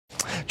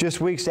Just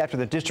weeks after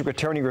the district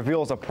attorney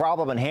reveals a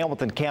problem in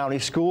Hamilton County,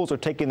 schools are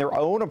taking their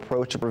own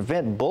approach to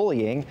prevent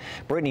bullying.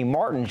 Brittany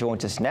Martin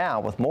joins us now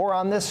with more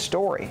on this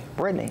story.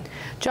 Brittany.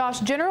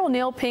 Josh, General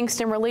Neil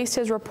Pinkston released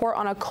his report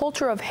on a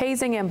culture of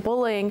hazing and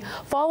bullying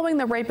following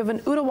the rape of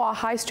an Ottawa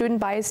High student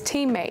by his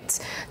teammates.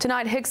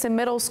 Tonight, Hickson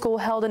Middle School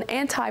held an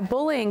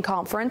anti-bullying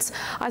conference.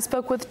 I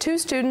spoke with two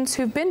students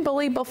who've been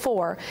bullied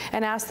before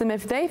and asked them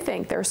if they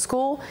think their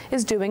school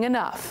is doing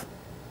enough.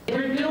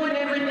 We're doing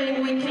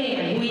everything we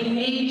can. We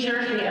need your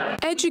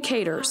help.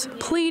 Educators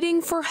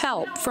pleading for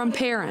help from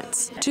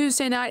parents.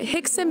 Tuesday night,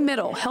 Hickson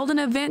Middle held an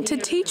event to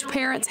teach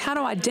parents how to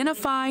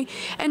identify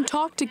and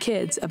talk to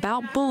kids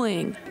about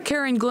bullying.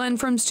 Karen Glenn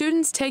from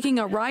Students Taking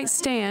a Right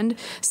Stand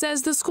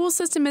says the school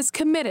system is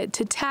committed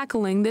to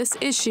tackling this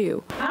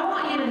issue. I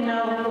want you to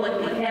know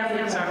what the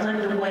efforts are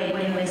underway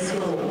in this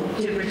school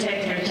to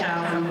protect your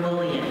child from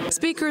bullying.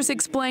 Speakers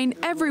explain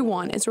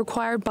everyone is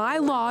required by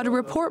law to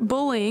report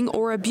bullying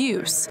or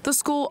abuse. The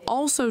school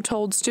also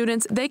told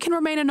students they can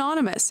remain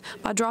anonymous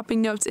by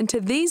dropping notes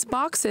into these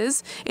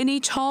boxes in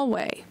each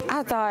hallway.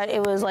 I thought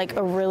it was like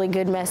a really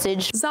good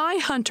message. Zai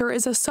Hunter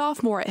is a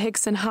sophomore at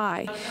Hickson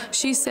High.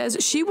 She says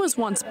she was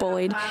once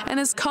bullied and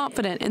is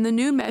confident in the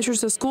new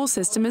measures the school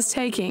system is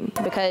taking.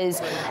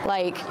 Because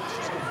like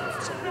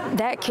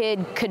that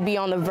kid could be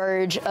on the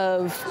verge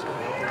of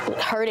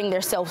hurting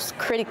themselves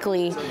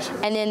critically,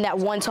 and then that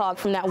one talk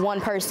from that one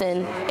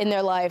person in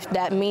their life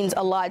that means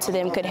a lot to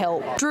them could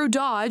help. Drew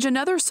Dodge,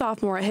 another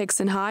sophomore at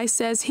Hickson High,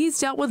 says he's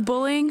dealt with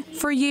bullying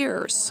for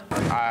years.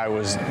 I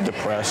was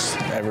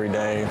depressed every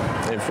day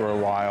for a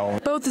while.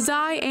 Both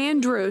Zai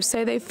and Drew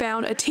say they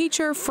found a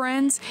teacher,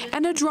 friends,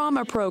 and a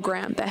drama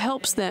program that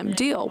helps them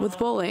deal with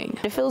bullying.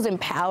 It feels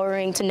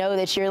empowering to know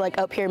that you're like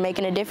up here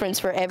making a difference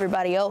for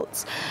everybody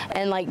else,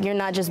 and like you're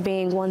not just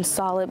being one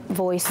solid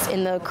voice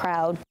in the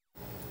crowd.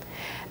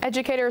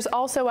 Educators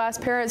also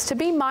asked parents to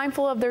be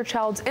mindful of their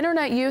child's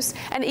internet use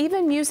and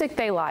even music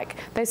they like.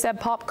 They said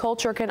pop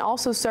culture can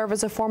also serve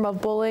as a form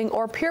of bullying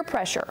or peer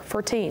pressure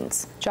for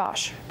teens.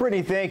 Josh.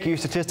 Brittany, thank you.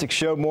 Statistics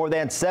show more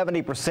than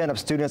 70% of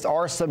students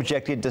are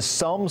subjected to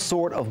some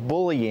sort of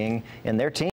bullying in their teen.